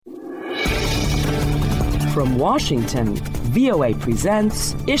From Washington, VOA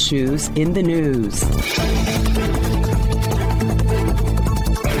presents Issues in the News.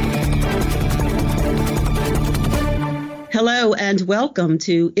 Hello and welcome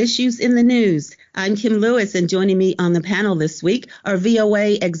to Issues in the News. I'm Kim Lewis, and joining me on the panel this week are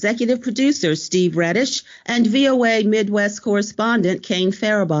VOA executive producer Steve Redisch and VOA Midwest correspondent Kane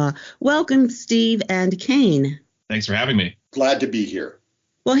Farabaugh. Welcome, Steve and Kane. Thanks for having me. Glad to be here.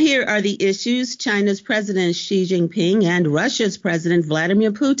 Well, here are the issues. China's President Xi Jinping and Russia's President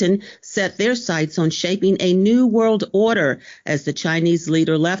Vladimir Putin set their sights on shaping a new world order as the Chinese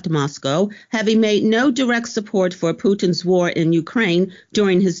leader left Moscow, having made no direct support for Putin's war in Ukraine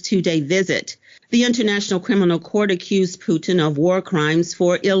during his two-day visit. The International Criminal Court accused Putin of war crimes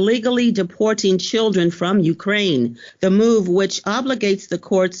for illegally deporting children from Ukraine, the move which obligates the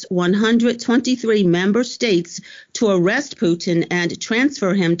court's 123 member states to arrest Putin and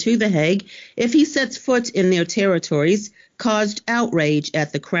transfer him to The Hague if he sets foot in their territories, caused outrage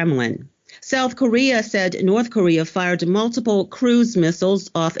at the Kremlin. South Korea said North Korea fired multiple cruise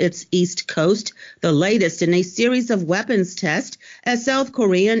missiles off its east coast, the latest in a series of weapons tests as South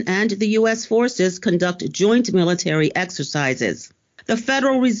Korean and the U.S. forces conduct joint military exercises. The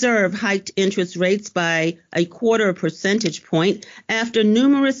Federal Reserve hiked interest rates by a 0.25 percentage point after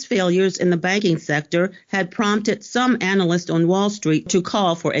numerous failures in the banking sector had prompted some analysts on Wall Street to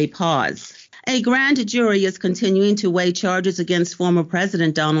call for a pause. A grand jury is continuing to weigh charges against former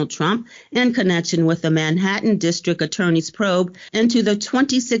President Donald Trump in connection with the Manhattan District Attorney's probe into the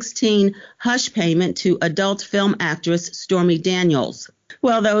 2016 hush payment to adult film actress Stormy Daniels.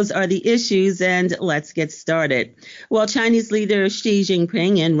 Well, those are the issues, and let's get started. Well, Chinese leader Xi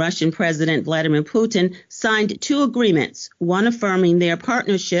Jinping and Russian President Vladimir Putin signed two agreements, one affirming their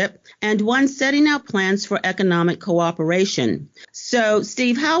partnership and one setting out plans for economic cooperation. So,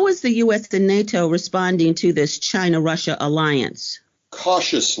 Steve, how is the U.S. and NATO responding to this China-Russia alliance?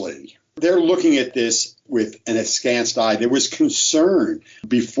 Cautiously. They're looking at this with an askance eye. There was concern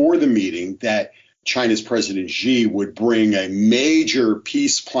before the meeting that China's President Xi would bring a major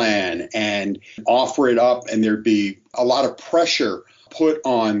peace plan and offer it up, and there'd be a lot of pressure put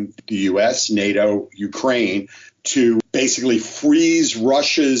on the U.S., NATO, Ukraine to basically freeze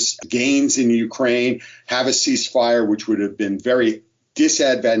Russia's gains in Ukraine, have a ceasefire, which would have been very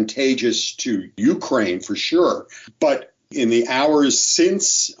disadvantageous to Ukraine for sure. But in the hours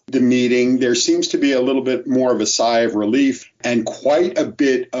since the meeting, there seems to be a little bit more of a sigh of relief and quite a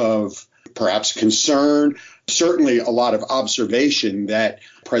bit of perhaps concern, certainly a lot of observation that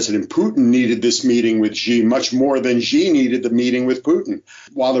President Putin needed this meeting with Xi much more than Xi needed the meeting with Putin.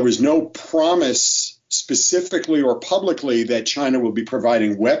 While there was no promise specifically or publicly that China will be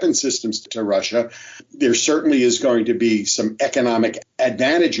providing weapon systems to Russia, there certainly is going to be some economic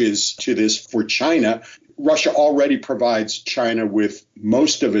advantages to this for China. Russia already provides China with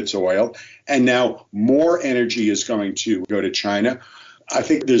most of its oil, and now more energy is going to go to China. I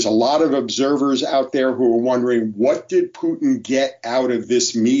think there's a lot of observers out there who are wondering, what did Putin get out of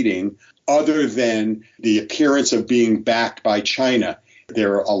this meeting other than the appearance of being backed by China?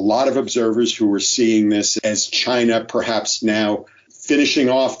 There are a lot of observers who are seeing this as China perhaps now finishing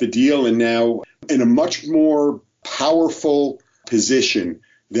off the deal and now in a much more powerful position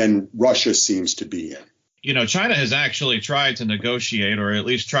than Russia seems to be in. You know, China has actually tried to negotiate, or at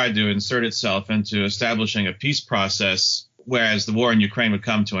least tried to insert itself into establishing a peace process, whereas the war in Ukraine would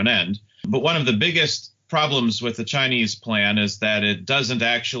come to an end. But one of the biggest problems with the Chinese plan is that it doesn't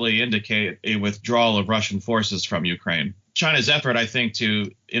actually indicate a withdrawal of Russian forces from Ukraine. China's effort, I think, to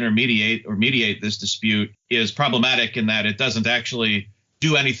intermediate or mediate this dispute is problematic in that it doesn't actually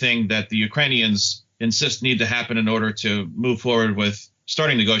do anything that the Ukrainians insist need to happen in order to move forward with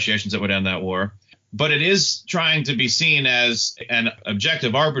starting negotiations that would end that war. But it is trying to be seen as an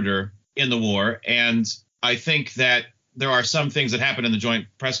objective arbiter in the war. And I think that there are some things that happened in the joint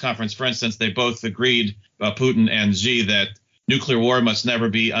press conference. For instance, they both agreed, Putin and Xi, that nuclear war must never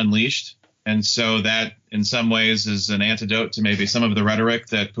be unleashed. And so that in some ways is an antidote to maybe some of the rhetoric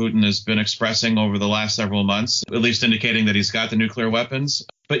that Putin has been expressing over the last several months, at least indicating that he's got the nuclear weapons.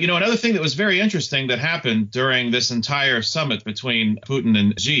 But, you know, another thing that was very interesting that happened during this entire summit between Putin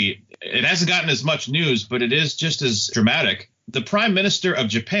and Xi, it hasn't gotten as much news, but it is just as dramatic. The Prime Minister of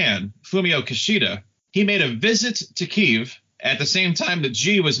Japan, Fumio Kishida, he made a visit to Kyiv at the same time that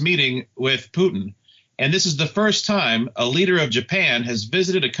Xi was meeting with Putin. And this is the first time a leader of Japan has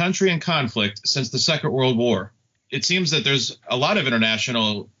visited a country in conflict since the Second World War. It seems that there's a lot of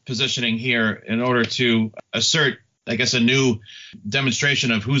international positioning here in order to assert, I guess, a new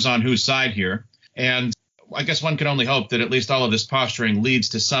demonstration of who's on whose side here. And I guess one can only hope that at least all of this posturing leads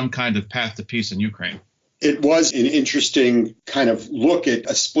to some kind of path to peace in Ukraine. It was an interesting kind of look at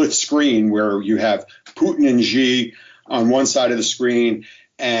a split screen where you have Putin and Xi on one side of the screen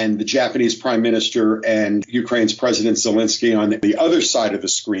and the Japanese Prime Minister and Ukraine's President Zelensky on the other side of the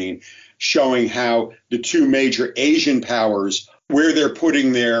screen, showing how the two major Asian powers, where they're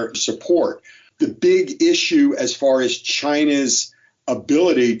putting their support. The big issue as far as China's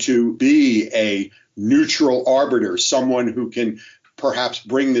ability to be a neutral arbiter, someone who can perhaps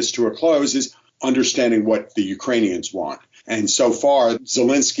bring this to a close, is understanding what the Ukrainians want. And so far,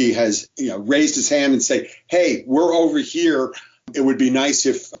 Zelensky has raised his hand and say, hey, we're over here. It would be nice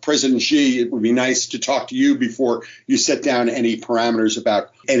if President Xi, it would be nice to talk to you before you set down any parameters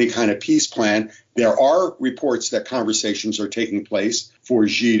about any kind of peace plan. There are reports that conversations are taking place for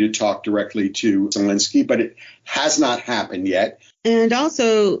Xi to talk directly to Zelensky, but it has not happened yet. And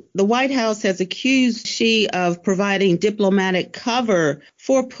also, the White House has accused Xi of providing diplomatic cover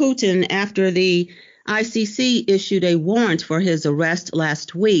for Putin after the ICC issued a warrant for his arrest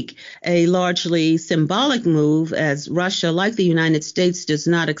last week, a largely symbolic move as Russia, like the United States, does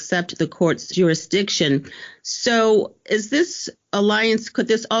not accept the court's jurisdiction. So is this alliance, could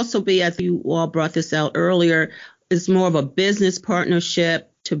this also be, as you all brought this out earlier, is more of a business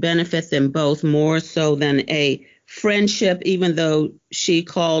partnership to benefit them both more so than a friendship, even though Xi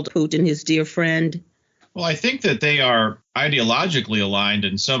called Putin his dear friend? Well, I think that they are ideologically aligned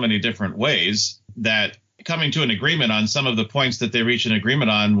in so many different ways that coming to an agreement on some of the points that they reached an agreement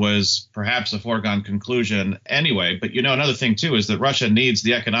on was perhaps a foregone conclusion anyway. But, another thing, too, is that Russia needs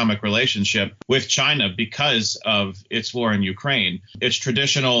the economic relationship with China because of its war in Ukraine. Its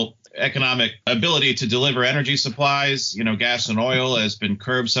traditional economic ability to deliver energy supplies, gas and oil, has been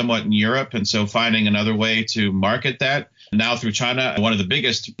curbed somewhat in Europe. And so finding another way to market that now through China. One of the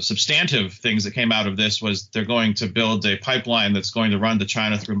biggest substantive things that came out of this was they're going to build a pipeline that's going to run to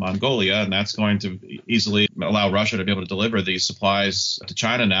China through Mongolia. And that's going to easily allow Russia to be able to deliver these supplies to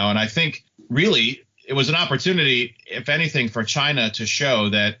China now. And I think really it was an opportunity, if anything, for China to show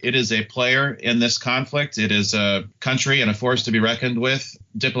that it is a player in this conflict. It is a country and a force to be reckoned with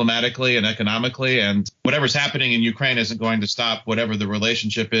diplomatically and economically. And whatever's happening in Ukraine isn't going to stop whatever the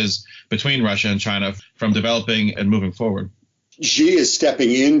relationship is between Russia and China from developing and moving forward. Xi is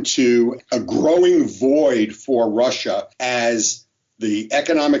stepping into a growing void for Russia as the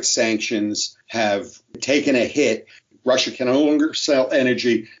economic sanctions have taken a hit. Russia can no longer sell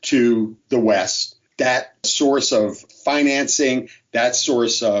energy to the West. That source of financing, that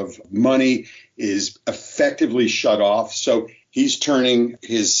source of money is effectively shut off. So he's turning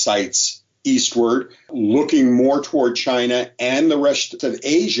his sights eastward, looking more toward China and the rest of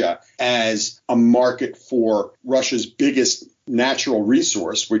Asia as a market for Russia's biggest natural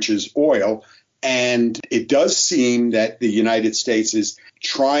resource, which is oil. And it does seem that the United States is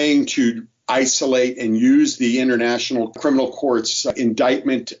trying to isolate and use the International Criminal Court's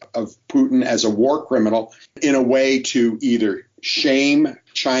indictment of Putin as a war criminal in a way to either shame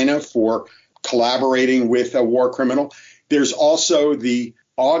China for collaborating with a war criminal. There's also the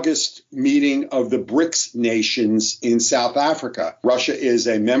August meeting of the BRICS nations in South Africa. Russia is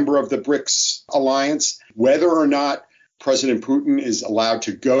a member of the BRICS alliance. Whether or not President Putin is allowed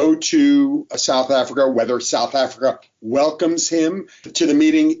to go to South Africa, whether South Africa welcomes him to the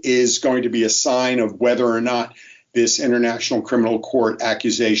meeting is going to be a sign of whether or not this International Criminal Court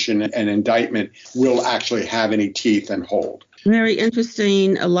accusation and indictment will actually have any teeth and hold. Very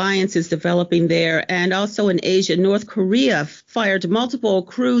interesting alliance is developing there. And also in Asia, North Korea fired multiple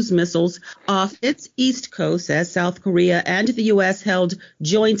cruise missiles off its east coast as South Korea and the U.S. held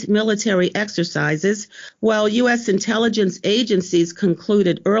joint military exercises, while U.S. intelligence agencies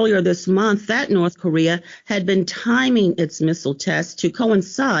concluded earlier this month that North Korea had been timing its missile tests to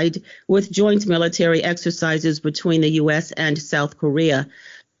coincide with joint military exercises between the U.S. and South Korea.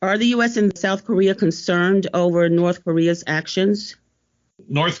 Are the U.S. and South Korea concerned over North Korea's actions?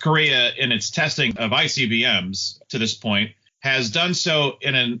 North Korea, in its testing of ICBMs to this point, has done so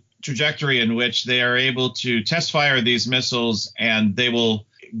in a trajectory in which they are able to test fire these missiles and they will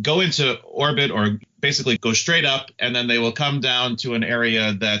go into orbit or basically go straight up, and then they will come down to an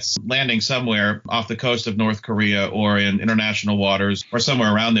area that's landing somewhere off the coast of North Korea or in international waters or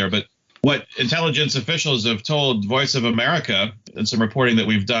somewhere around there. But what intelligence officials have told Voice of America and some reporting that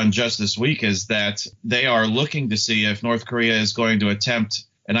we've done just this week is that they are looking to see if North Korea is going to attempt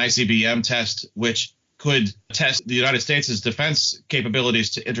an ICBM test, which could test the United States' defense capabilities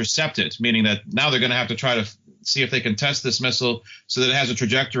to intercept it, meaning that now they're going to have to try to see if they can test this missile so that it has a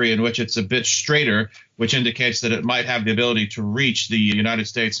trajectory in which it's a bit straighter, which indicates that it might have the ability to reach the United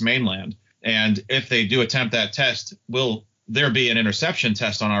States mainland. And if they do attempt that test, will there be an interception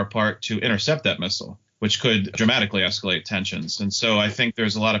test on our part to intercept that missile? which could dramatically escalate tensions. And so I think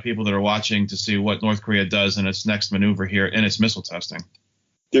there's a lot of people that are watching to see what North Korea does in its next maneuver here in its missile testing.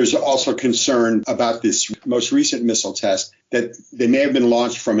 There's also concern about this most recent missile test that they may have been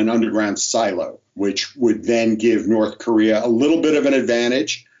launched from an underground silo, which would then give North Korea a little bit of an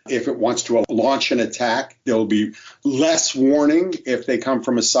advantage. If it wants to launch an attack, there'll be less warning if they come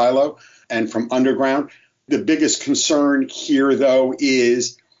from a silo and from underground. The biggest concern here, though,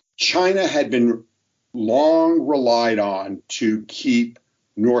 is China had been long relied on to keep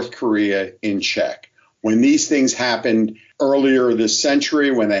North Korea in check. When these things happened earlier this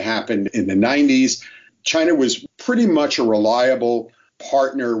century, when they happened in the 90s, China was pretty much a reliable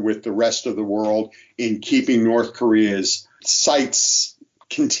partner with the rest of the world in keeping North Korea's sites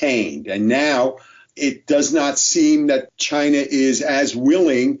contained. And now it does not seem that China is as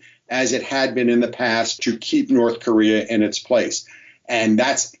willing as it had been in the past to keep North Korea in its place. And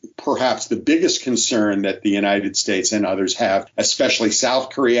that's perhaps the biggest concern that the United States and others have, especially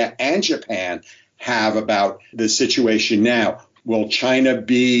South Korea and Japan, have about the situation now. Will China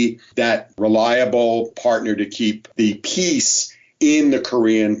be that reliable partner to keep the peace in the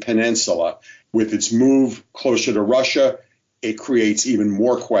Korean Peninsula? With its move closer to Russia, it creates even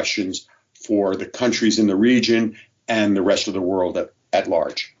more questions for the countries in the region and the rest of the world at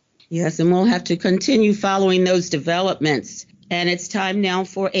large. Yes, and we'll have to continue following those developments. And it's time now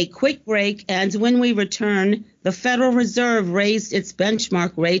for a quick break. And when we return, the Federal Reserve raised its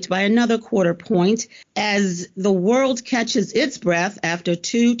benchmark rate by another quarter point as the world catches its breath after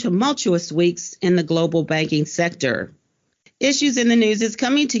 2 tumultuous weeks in the global banking sector. Issues in the News is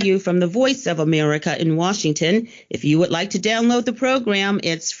coming to you from the Voice of America in Washington. If you would like to download the program,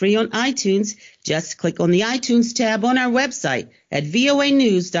 it's free on iTunes. Just click on the iTunes tab on our website at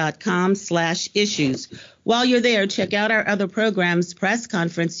voanews.com/issues. While you're there, check out our other programs, Press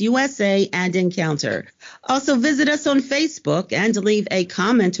Conference USA and Encounter. Also visit us on Facebook and leave a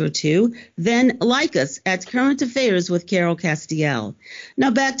comment or two. Then like us at Current Affairs with Carol Castiel.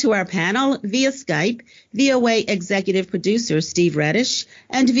 Now back to our panel via Skype, VOA Executive Producer Steve Redisch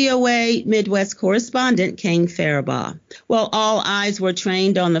and VOA Midwest Correspondent Kane Farabaugh. Well, all eyes were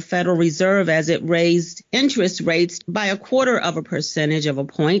trained on the Federal Reserve as it raised interest rates by 0.25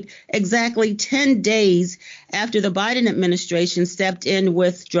 point, exactly 10 days after the Biden administration stepped in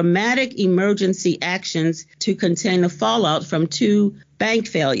with dramatic emergency actions to contain the fallout from 2 bank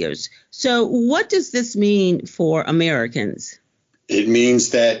failures. So what does this mean for Americans? It means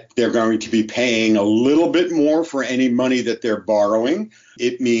that they're going to be paying a little bit more for any money that they're borrowing.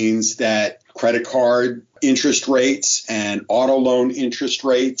 It means that credit card interest rates and auto loan interest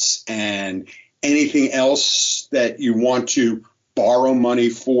rates and anything else that you want to borrow money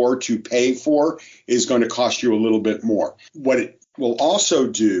for, to pay for, is going to cost you a little bit more. What it will also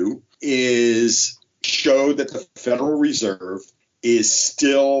do is show that the Federal Reserve is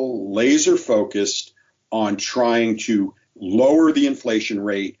still laser focused on trying to lower the inflation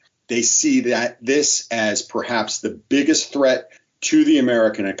rate. They see that this as perhaps the biggest threat to the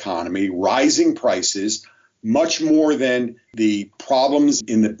American economy, rising prices, much more than the problems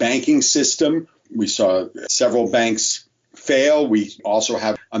in the banking system. We saw several banks fail. We also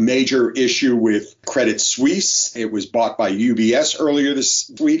have a major issue with Credit Suisse. It was bought by UBS earlier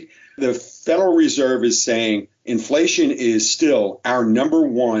this week. The Federal Reserve is saying inflation is still our number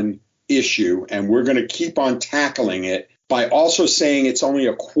one issue, and we're going to keep on tackling it by also saying it's only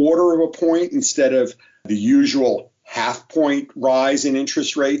 0.25 point instead of the usual 0.5 point rise in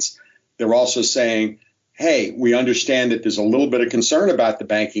interest rates. They're also saying, hey, we understand that there's a little bit of concern about the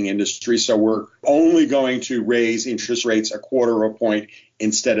banking industry, so we're only going to raise interest rates 0.25 point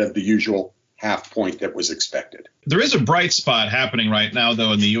instead of the usual 0.5 point that was expected. There is a bright spot happening right now,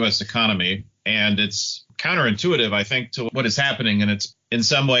 though, in the U.S. economy, and it's counterintuitive, I think, to what is happening, and it's in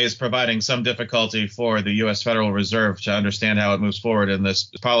some ways providing some difficulty for the U.S. Federal Reserve to understand how it moves forward in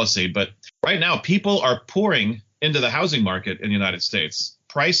this policy. But right now, people are pouring into the housing market in the United States.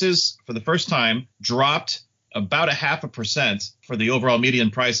 Prices, for the first time, dropped about 0.5% for the overall median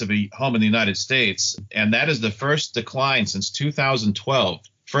price of a home in the United States. And that is the first decline since 2012,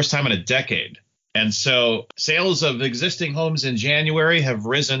 first time in a decade. And so sales of existing homes in January have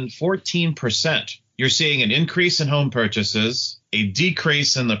risen 14%. You're seeing an increase in home purchases, a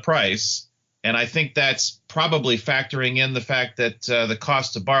decrease in the price. And I think that's probably factoring in the fact that the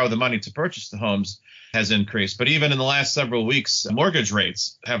cost to borrow the money to purchase the homes has increased. But even in the last several weeks, mortgage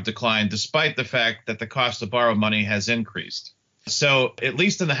rates have declined despite the fact that the cost to borrow money has increased. So at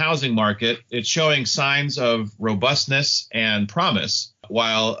least in the housing market, it's showing signs of robustness and promise,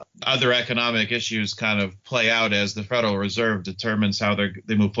 while other economic issues kind of play out as the Federal Reserve determines how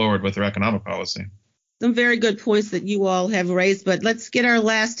they move forward with their economic policy. Some very good points that you all have raised, but let's get our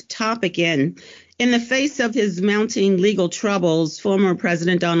last topic in. In the face of his mounting legal troubles, former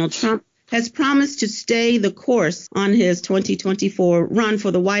President Donald Trump has promised to stay the course on his 2024 run for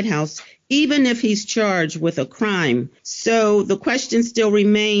the White House, even if he's charged with a crime. So the question still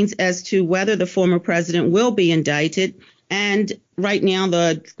remains as to whether the former president will be indicted. And right now,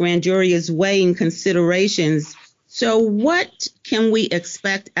 the grand jury is weighing considerations. So what can we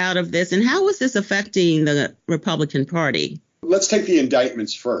expect out of this, and how is this affecting the Republican Party? Let's take the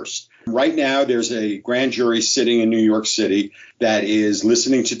indictments first. Right now, there's a grand jury sitting in New York City that is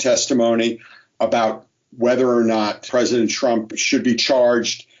listening to testimony about whether or not President Trump should be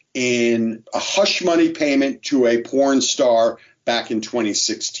charged in a hush money payment to a porn star back in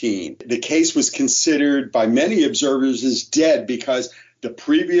 2016. The case was considered by many observers as dead because the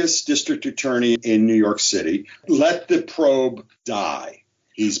previous district attorney in New York City let the probe die.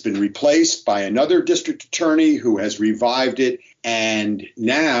 He's been replaced by another district attorney who has revived it. And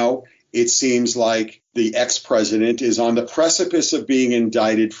now it seems like the ex-president is on the precipice of being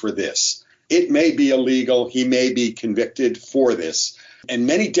indicted for this. It may be illegal. He may be convicted for this. And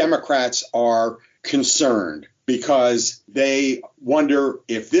many Democrats are concerned because they wonder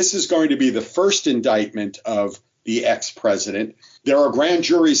if this is going to be the first indictment of the ex-president. There are grand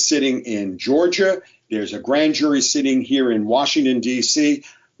juries sitting in Georgia. There's a grand jury sitting here in Washington, D.C.,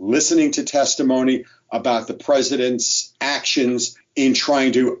 listening to testimony about the president's actions in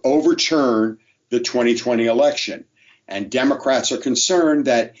trying to overturn the 2020 election. And Democrats are concerned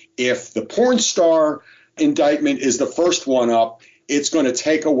that if the porn star indictment is the first one up, it's going to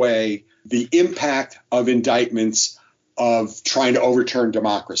take away the impact of indictments of trying to overturn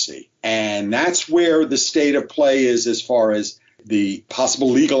democracy. And that's where the state of play is as far as the possible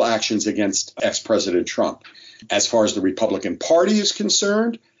legal actions against ex-President Trump. As far as the Republican Party is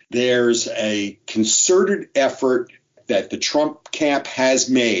concerned, there's a concerted effort that the Trump camp has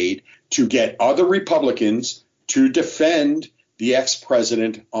made to get other Republicans to defend the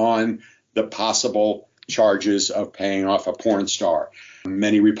ex-president on the possible charges of paying off a porn star.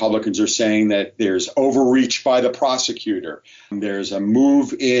 Many Republicans are saying that there's overreach by the prosecutor. There's a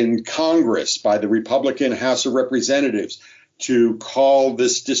move in Congress by the Republican House of Representatives to call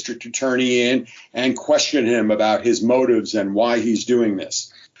this district attorney in and question him about his motives and why he's doing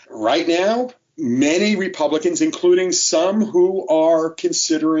this. Right now, many Republicans, including some who are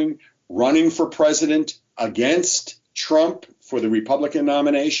considering running for president against Trump for the Republican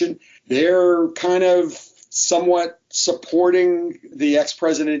nomination, they're kind of somewhat supporting the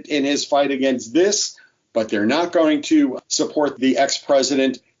ex-president in his fight against this, but they're not going to support the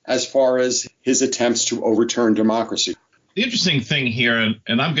ex-president as far as his attempts to overturn democracy. The interesting thing here,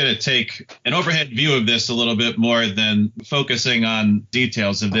 and I'm going to take an overhead view of this a little bit more than focusing on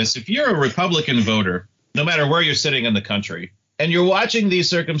details of this. If you're a Republican voter, no matter where you're sitting in the country, and you're watching these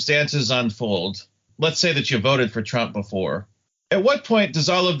circumstances unfold, let's say that you voted for Trump before, at what point does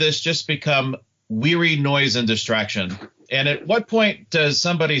all of this just become weary noise and distraction? And at what point does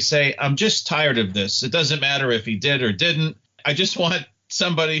somebody say, I'm just tired of this. It doesn't matter if he did or didn't. I just want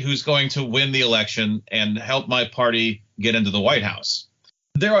somebody who's going to win the election and help my party get into the White House.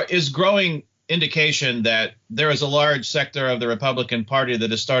 There is growing indication that there is a large sector of the Republican Party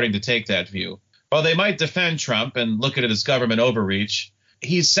that is starting to take that view. While they might defend Trump and look at it as government overreach,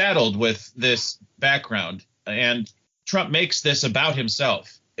 he's saddled with this background, and Trump makes this about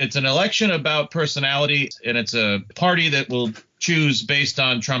himself. It's an election about personality, and it's a party that will choose based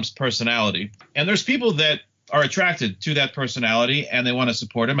on Trump's personality. And there's people that are attracted to that personality and they want to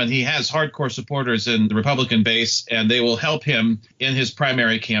support him. And he has hardcore supporters in the Republican base, and they will help him in his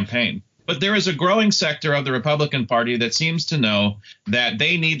primary campaign. But there is a growing sector of the Republican Party that seems to know that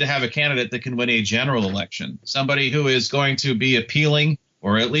they need to have a candidate that can win a general election, somebody who is going to be appealing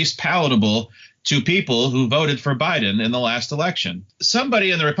or at least palatable to people who voted for Biden in the last election.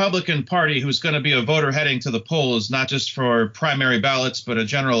 Somebody in the Republican Party who's going to be a voter heading to the polls, not just for primary ballots, but a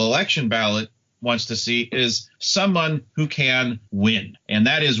general election ballot, wants to see is someone who can win, and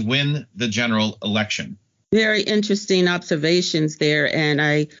that is win the general election. Very interesting observations there. And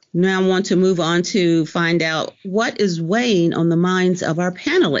I now want to move on to find out what is weighing on the minds of our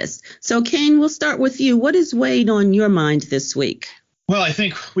panelists. So, Kane, we'll start with you. What is weighing on your mind this week? Well, I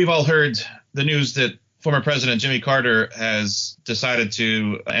think we've all heard the news that former President Jimmy Carter has decided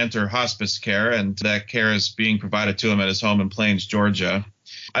to enter hospice care, and that care is being provided to him at his home in Plains, Georgia.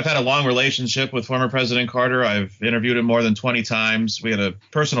 I've had a long relationship with former President Carter. I've interviewed him more than 20 times. We had a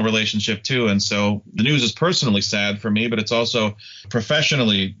personal relationship, too. And so the news is personally sad for me, but it's also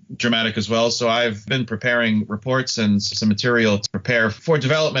professionally dramatic as well. So I've been preparing reports and some material to prepare for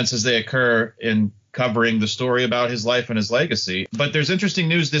developments as they occur in covering the story about his life and his legacy. But there's interesting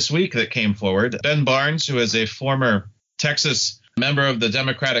news this week that came forward. Ben Barnes, who is a former Texas member of the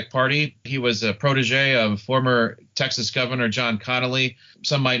Democratic Party, he was a protege of former Texas Governor John Connally.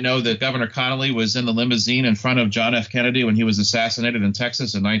 Some might know that Governor Connally was in the limousine in front of John F. Kennedy when he was assassinated in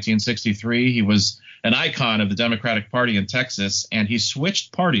Texas in 1963. He was an icon of the Democratic Party in Texas, and he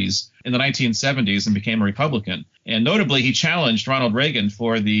switched parties in the 1970s and became a Republican. And notably, he challenged Ronald Reagan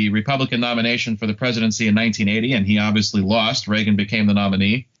for the Republican nomination for the presidency in 1980, and he obviously lost. Reagan became the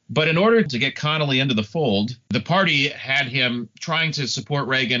nominee. But in order to get Connally into the fold, the party had him trying to support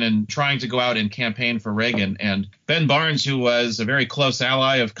Reagan and trying to go out and campaign for Reagan. And Ben Barnes, who was a very close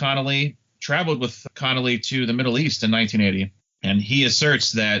ally of Connally, traveled with Connally to the Middle East in 1980. And he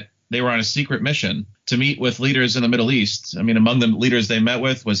asserts that they were on a secret mission to meet with leaders in the Middle East. I mean, among the leaders they met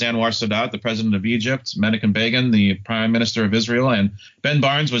with was Anwar Sadat, the president of Egypt, Menachem Begin, the prime minister of Israel. And Ben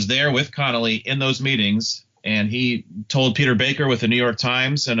Barnes was there with Connally in those meetings. And he told Peter Baker with the New York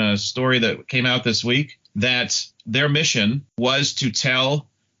Times in a story that came out this week that their mission was to tell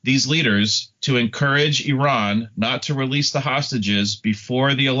these leaders to encourage Iran not to release the hostages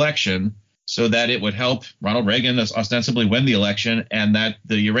before the election so that it would help Ronald Reagan ostensibly win the election and that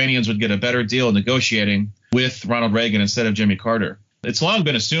the Iranians would get a better deal negotiating with Ronald Reagan instead of Jimmy Carter. It's long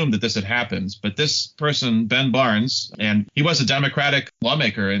been assumed that this had happened, but this person, Ben Barnes, and he was a Democratic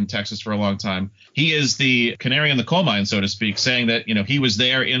lawmaker in Texas for a long time. He is the canary in the coal mine, so to speak, saying that, he was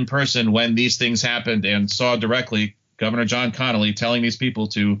there in person when these things happened and saw directly Governor John Connally telling these people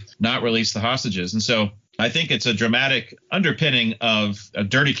to not release the hostages. And so I think it's a dramatic underpinning of a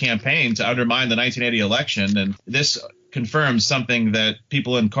dirty campaign to undermine the 1980 election. And this confirms something that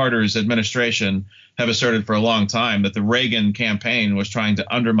people in Carter's administration have asserted for a long time, that the Reagan campaign was trying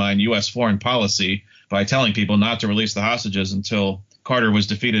to undermine U.S. foreign policy by telling people not to release the hostages until Carter was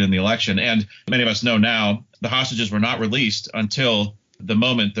defeated in the election. And many of us know now the hostages were not released until the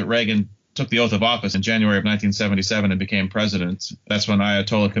moment that Reagan took the oath of office in January of 1977 and became president. That's when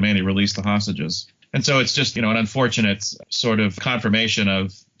Ayatollah Khomeini released the hostages. And so it's just, an unfortunate sort of confirmation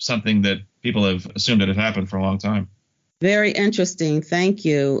of something that people have assumed that had happened for a long time. Very interesting. Thank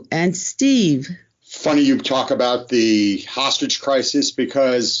you. And Steve. Funny you talk about the hostage crisis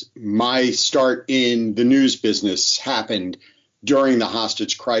because my start in the news business happened during the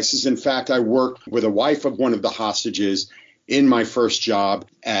hostage crisis. In fact, I worked with a wife of one of the hostages in my first job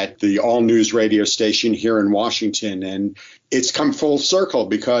at the All News radio station here in Washington. And it's come full circle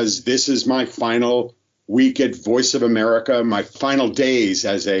because this is my final week at Voice of America, my final days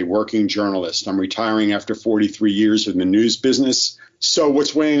as a working journalist. I'm retiring after 43 years in the news business. So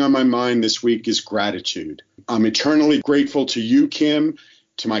what's weighing on my mind this week is gratitude. I'm eternally grateful to you, Kim,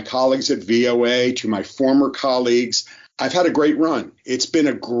 to my colleagues at VOA, to my former colleagues. I've had a great run. It's been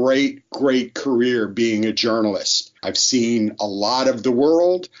a great, great career being a journalist. I've seen a lot of the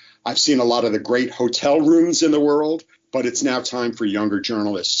world. I've seen a lot of the great hotel rooms in the world. But it's now time for younger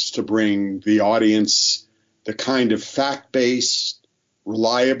journalists to bring the audience the kind of fact-based,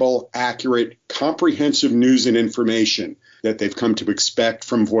 reliable, accurate, comprehensive news and information that they've come to expect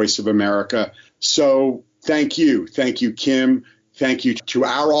from Voice of America. So thank you. Thank you, Kim. Thank you to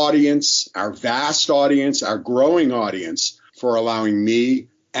our audience, our vast audience, our growing audience, for allowing me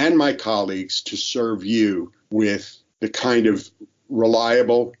and my colleagues to serve you with the kind of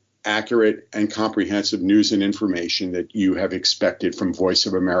reliable, accurate, and comprehensive news and information that you have expected from Voice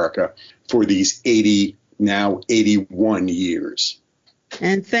of America for these 81 years.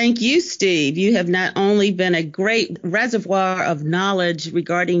 And thank you, Steve. You have not only been a great reservoir of knowledge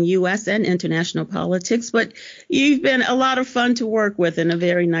regarding U.S. and international politics, but you've been a lot of fun to work with and a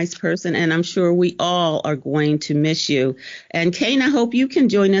very nice person. And I'm sure we all are going to miss you. And Kane, I hope you can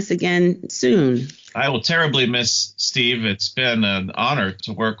join us again soon. I will terribly miss Steve. It's been an honor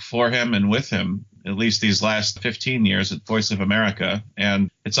to work for him and with him, at least these last 15 years at Voice of America. And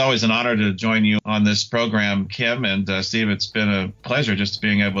it's always an honor to join you on this program, Kim. And Steve, it's been a pleasure just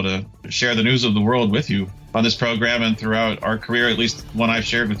being able to share the news of the world with you on this program and throughout our career, at least one I've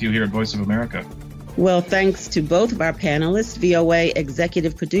shared with you here at Voice of America. Well, thanks to both of our panelists, VOA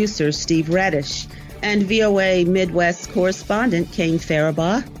executive producer Steve Redisch and VOA Midwest correspondent Kane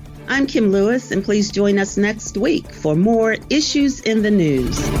Farabaugh. I'm Kim Lewis, and please join us next week for more Issues in the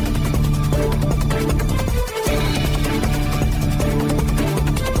News.